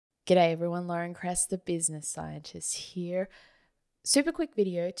G'day everyone, Lauren Kress, the business scientist here. Super quick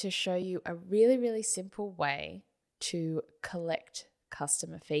video to show you a really simple way to collect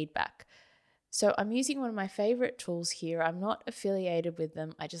customer feedback. So I'm using one of my favorite tools here. I'm not affiliated with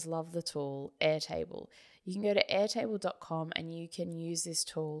them. I just love the tool, Airtable. You can go to airtable.com and you can use this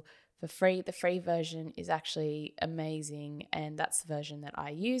tool for free. The free version is actually amazing, and that's the version that I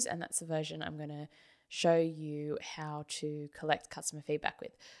use, and that's the version I'm going to show you how to collect customer feedback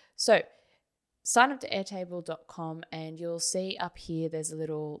with. So sign up to airtable.com and you'll see up here there's a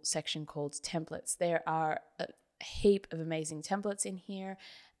little section called templates. There are a heap of amazing templates in here,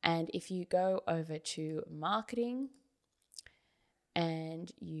 and if you go over to marketing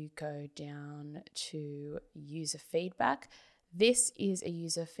and you go down to user feedback, this is a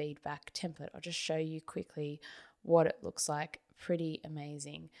user feedback template. I'll just show you quickly what it looks like. Pretty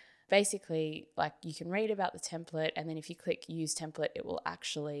amazing. Basically, like, you can read about the template, and then if you click use template, it will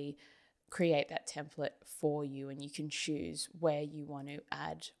actually create that template for you, and you can choose where you want to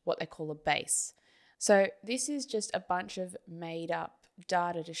add what they call a base. So this is just a bunch of made up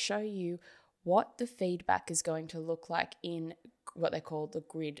data to show you what the feedback is going to look like in what they call the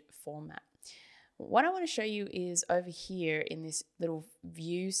grid format. What I want to show you is over here in this little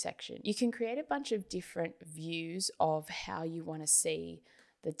view section. You can create a bunch of different views of how you want to see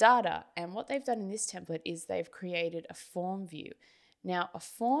the data. And what they've done in this template is they've created a form view. Now, a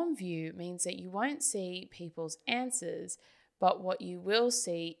form view means that you won't see people's answers, but what you will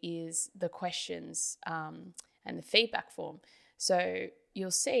see is the questions and the feedback form. So you'll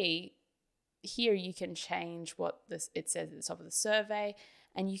see here you can change what it says at the top of the survey,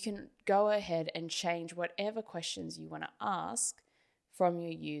 and you can go ahead and change whatever questions you want to ask from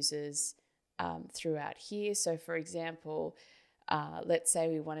your users throughout here. So for example, let's say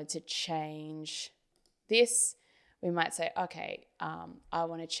we wanted to change this. We might say, okay, I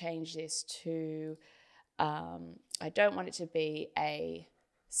want to change this to, I don't want it to be a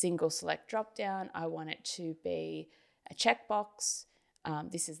single select drop down. I want it to be a checkbox.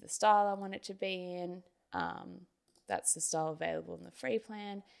 This is the style I want it to be in. That's the style available in the free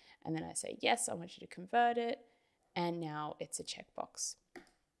plan. And then I say, yes, I want you to convert it. And now it's a checkbox.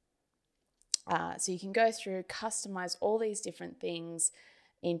 So you can go through, customize all these different things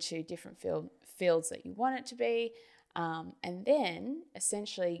into different fields that you want it to be. And then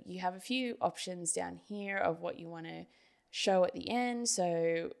essentially you have a few options down here of what you want to show at the end.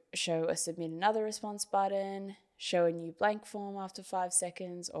 So show a submit another response button, show a new blank form after 5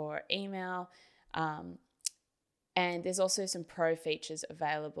 seconds, or email. And there's also some pro features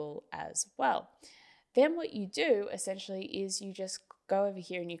available as well. Then what you do essentially is you just go over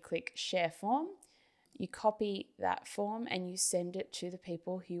here and you click share form. You copy that form and you send it to the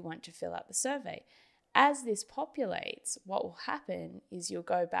people who want to fill out the survey. As this populates, what will happen is you'll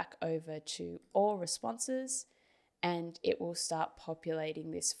go back over to all responses and it will start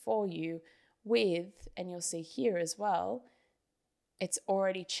populating this for you with, and you'll see here as well, it's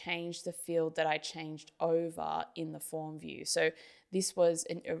already changed the field that I changed over in the form view. So this was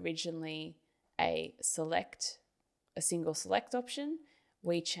originally a single select option.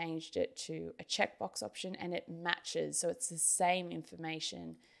 We changed it to a checkbox option and it matches. So it's the same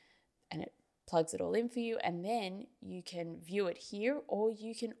information and it plugs it all in for you. And then you can view it here, or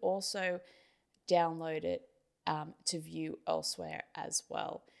you can also download it to view elsewhere as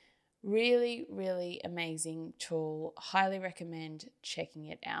well. Really amazing tool. Highly recommend checking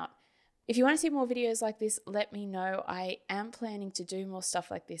it out. If you want to see more videos like this, let me know. I am planning to do more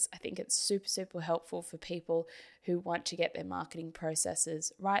stuff like this. I think it's super helpful for people who want to get their marketing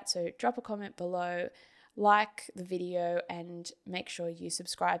processes right. So drop a comment below, like the video, and make sure you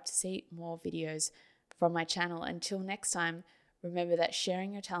subscribe to see more videos from my channel. Until next time, remember that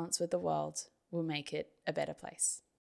sharing your talents with the world will make it a better place.